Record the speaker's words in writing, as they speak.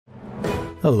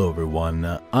Hello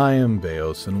everyone, I am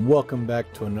Beos and welcome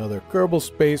back to another Kerbal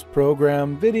Space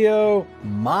Program video,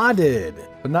 modded,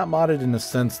 but not modded in the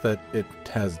sense that it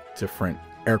has different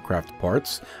aircraft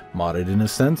parts, modded in a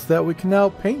sense that we can now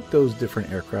paint those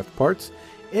different aircraft parts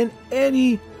in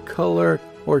any color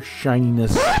or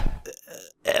shininess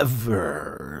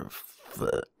ever.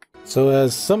 So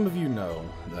as some of you know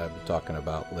that I've been talking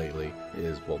about lately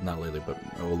is, well, not lately, but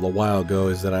a little while ago,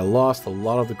 is that I lost a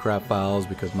lot of the crap files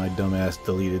because my dumbass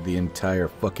deleted the entire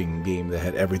fucking game that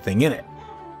had everything in it.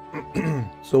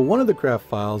 So one of the craft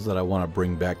files that I want to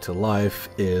bring back to life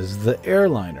is the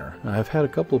AIRLINER. I've had a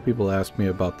couple of people ask me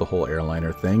about the whole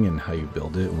AIRLINER thing and how you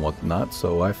build it and whatnot,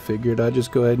 so I figured I'd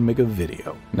just go ahead and make a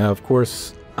video. Now, of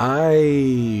course,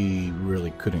 I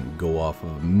really couldn't go off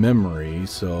of memory,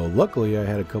 so luckily I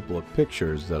had a couple of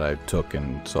pictures that I took,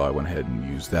 and so I went ahead and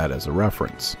used that as a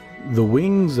reference. The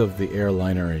wings of the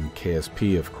AIRLINER in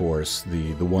KSP, of course,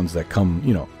 the ones that come,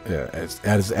 you know, as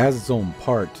its own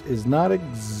part, is not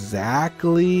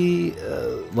exactly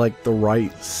like the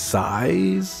right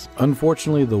size.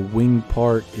 Unfortunately, the wing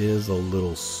part is a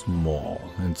little small,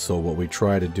 and so what we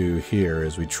try to do here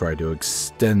is we try to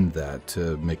extend that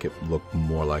to make it look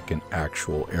more like an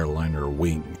actual AIRLINER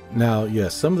wing. Now,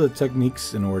 yes, some of the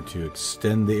techniques in order to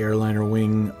extend the AIRLINER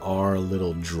wing are a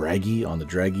little draggy, on the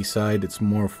draggy side. It's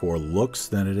more for looks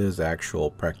than it is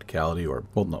actual practicality, or,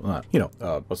 well, no, not, you know,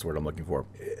 what's the word I'm looking for?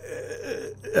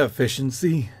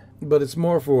 Efficiency. But it's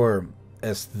more for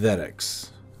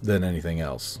aesthetics than anything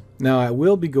else. Now, I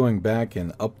will be going back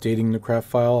and updating the craft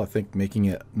file. I think making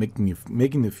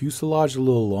the fuselage a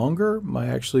little longer might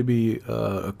actually be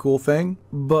a cool thing,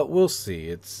 but we'll see.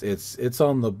 It's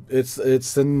one of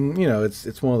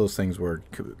those things where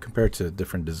compared to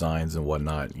different designs and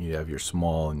whatnot, you have your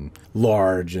small and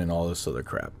large and all this other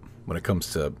crap when it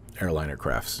comes to AIRLINER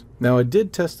crafts. Now, I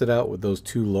did test it out with those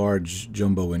two large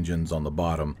jumbo engines on the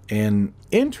bottom, and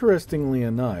interestingly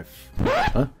enough,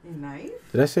 huh? A knife?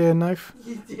 Did I say a knife?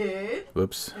 You did?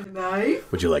 Whoops. A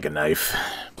knife? Would you like a knife?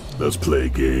 Let's play a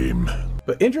game.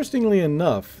 But interestingly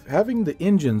enough, having the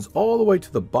engines all the way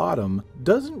to the bottom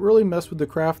doesn't really mess with the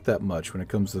craft that much when it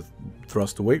comes to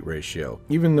thrust to weight ratio.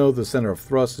 Even though the center of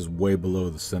thrust is way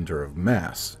below the center of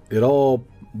mass, it all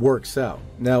works out.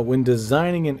 Now, when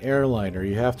designing an AIRLINER,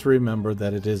 you have to remember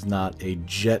that it is not a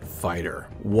jet fighter.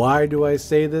 Why do I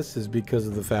say this? Is because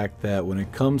of the fact that when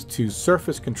it comes to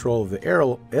surface control of the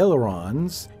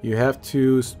ailerons, you have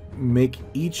to make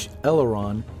each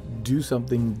aileron do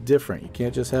something different. You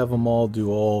can't just have them all do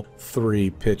all three: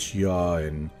 pitch, yaw,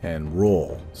 and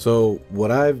roll. So what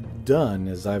I've done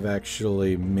is I've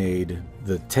actually made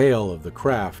the tail of the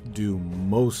craft do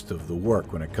most of the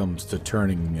work when it comes to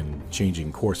turning and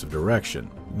changing course of direction.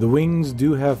 The wings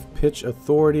do have pitch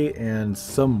authority and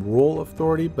some roll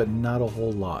authority, but not a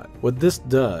whole lot. What this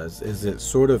does is it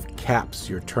sort of caps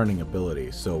your turning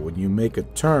ability. So when you make a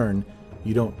turn,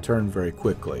 you don't turn very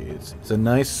quickly. It's a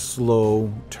nice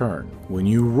slow turn. When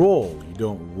you roll, you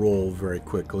don't roll very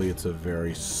quickly. It's a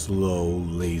very slow,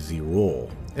 lazy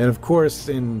roll. And of course,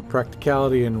 in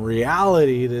practicality and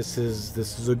reality, this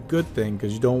is a good thing,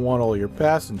 because you don't want all your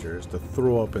passengers to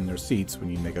throw up in their seats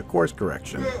when you make a course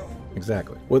correction.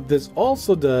 Exactly. What this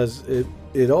also does,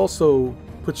 it also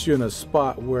puts you in a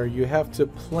spot where you have to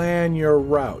plan your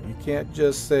route. You can't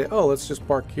just say, oh, let's just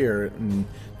park here and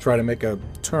try to make a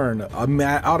turn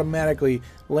automatically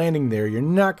landing there. You're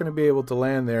not going to be able to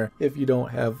land there if you don't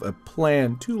have a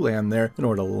plan to land there in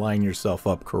order to line yourself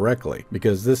up correctly,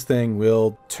 because this thing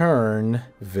will turn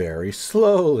very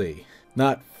slowly.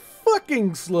 Not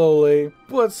fucking slowly,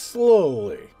 but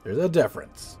slowly. There's a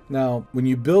difference. Now, when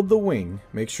you build the wing,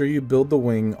 make sure you build the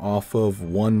wing off of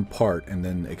one part and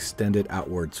then extend it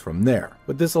outwards from there.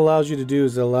 What this allows you to do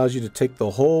is it allows you to take the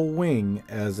whole wing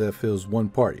as if it was one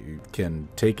part. You can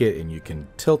take it and you can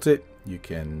tilt it. You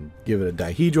can give it a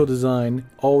dihedral design,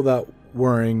 all without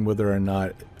worrying whether or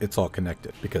not it's all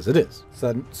connected, because it is.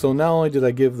 So not only did I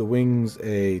give the wings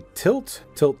a tilt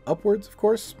upwards, of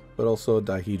course, but also a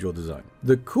dihedral design.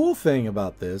 The cool thing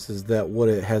about this is that what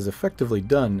it has effectively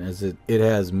done is it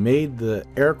has made the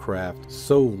aircraft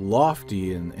so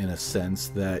lofty in a sense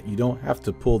that you don't have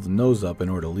to pull the nose up in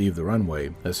order to leave the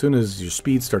runway. As soon as your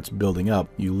speed starts building up,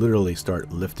 you literally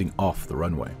start lifting off the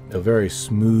runway. A very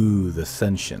smooth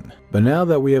ascension. But now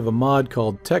that we have a mod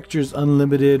called Textures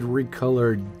Unlimited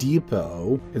Recolour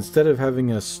Depot, instead of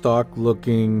having a stock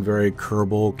looking very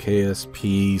Kerbal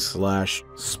KSP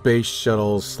 / space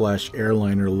shuttle /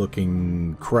 AIRLINER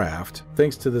looking craft,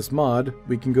 thanks to this mod,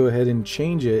 we can go ahead and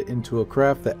change it into a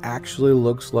craft that actually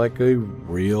looks like a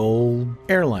real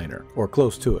AIRLINER, or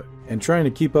close to it. And trying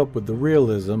to keep up with the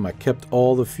realism, I kept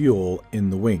all the fuel in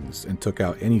the wings and took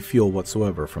out any fuel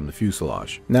whatsoever from the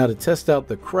fuselage. Now, to test out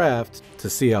the craft to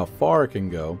see how far it can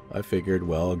go, I figured,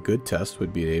 well, a good test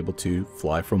would be able to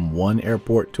fly from one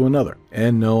airport to another.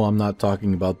 And no, I'm not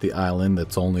talking about the island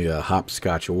that's only a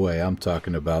hopscotch away. I'm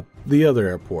talking about the other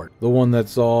airport, the one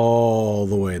that's all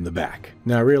the way in the back.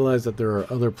 Now, I realize that there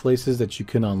are other places that you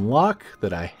can unlock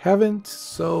that I haven't,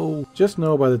 so just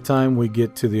know by the time we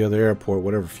get to the other airport,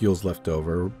 whatever fuel's left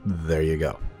over, there you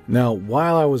go. Now,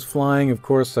 while I was flying, of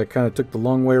course, I kind of took the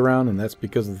long way around, and that's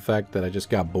because of the fact that I just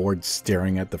got bored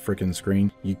staring at the freaking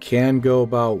screen. You can go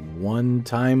about 1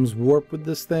 times warp with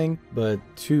this thing, but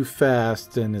too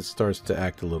fast and it starts to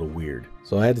act a little weird.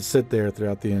 So I had to sit there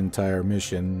throughout the entire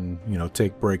mission, you know,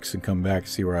 take breaks and come back,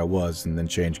 see where I was, and then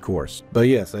change course. But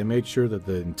yes, I made sure that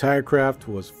the entire craft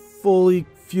was fully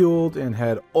fueled and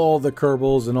had all the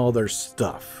Kerbals and all their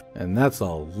stuff. And that's a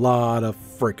lot of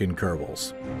freaking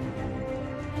Kerbals.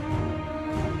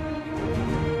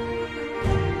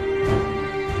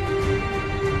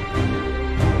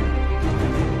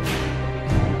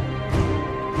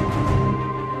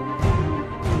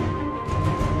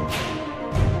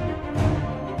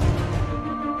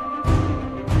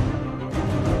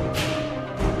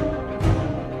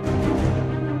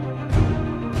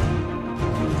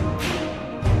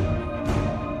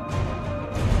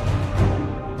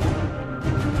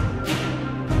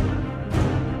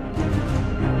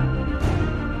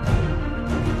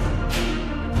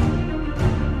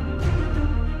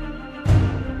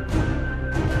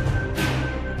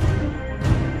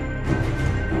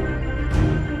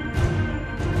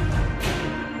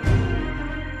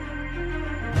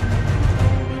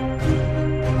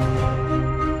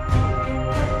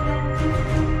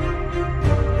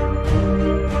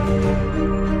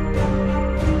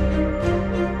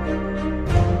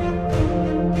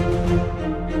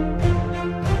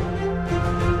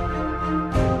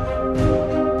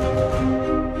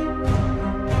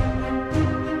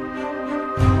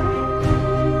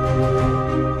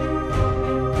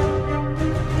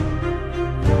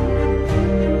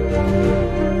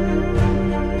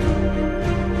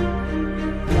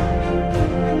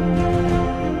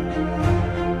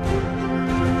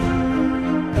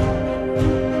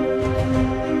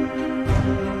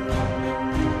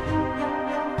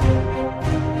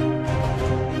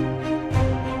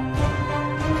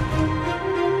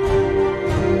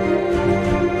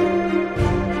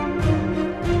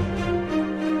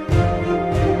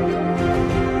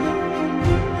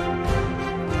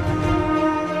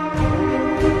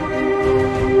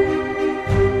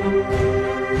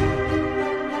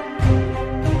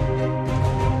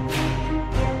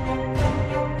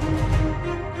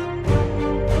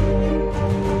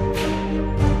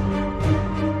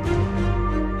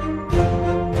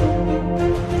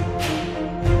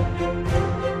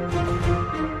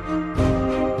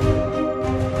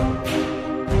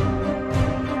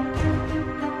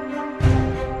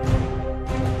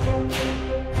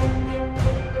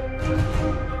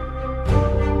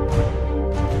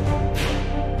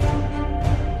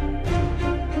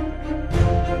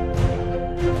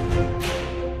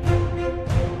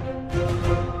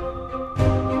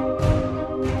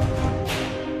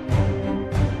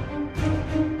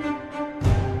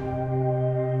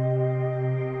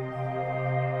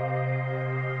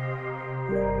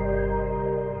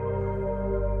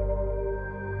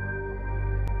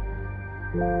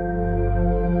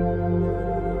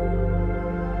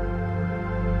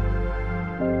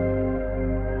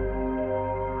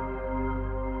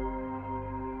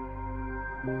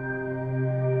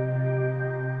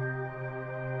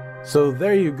 So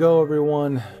there you go,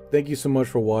 everyone. Thank you so much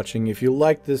for watching. If you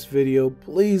liked this video,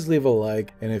 please leave a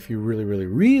like. And if you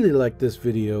really like this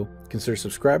video, consider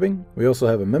subscribing. We also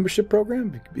have a membership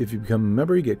program. If you become a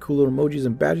member, you get cool little emojis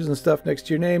and badges and stuff next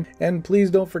to your name. And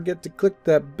please don't forget to click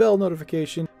that bell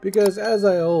notification, because as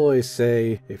I always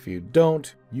say, if you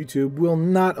don't, YouTube will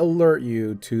not alert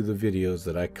you to the videos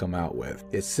that I come out with.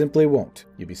 It simply won't.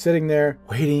 You'll be sitting there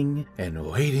waiting and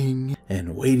waiting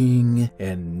and waiting,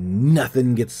 and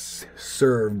nothing gets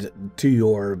served to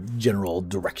your general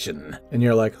direction. And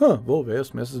you're like, huh,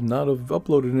 Volvas must not have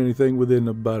uploaded anything within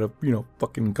about a,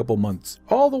 fucking couple months.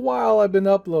 All the while I've been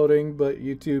uploading, but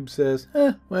YouTube says,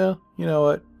 well, you know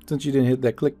what? Since you didn't hit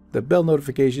that click the bell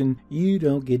notification, you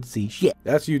don't get to see shit.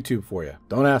 That's YouTube for you.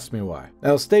 Don't ask me why.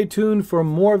 Now stay tuned for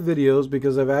more videos,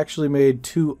 because I've actually made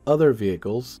 2 other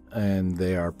vehicles and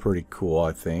they are pretty cool,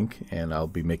 I think, and I'll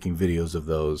be making videos of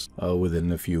those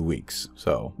within a few weeks.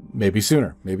 So maybe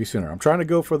sooner, maybe sooner. I'm trying to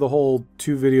go for the whole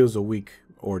 2 videos a week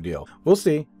ordeal. We'll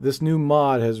see. This new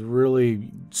mod has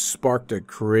really sparked a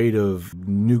creative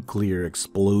nuclear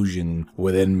explosion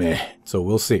within me. So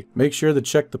we'll see. Make sure to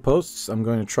check the posts. I'm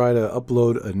going to try to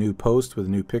upload a new post with a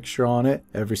new picture on it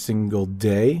every single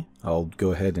day. I'll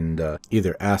go ahead and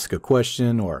either ask a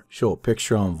question or show a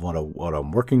picture on what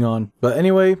I'm working on. But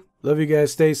anyway, love you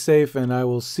guys, stay safe, and I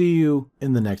will see you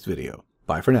in the next video.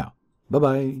 Bye for now.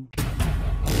 Bye-bye.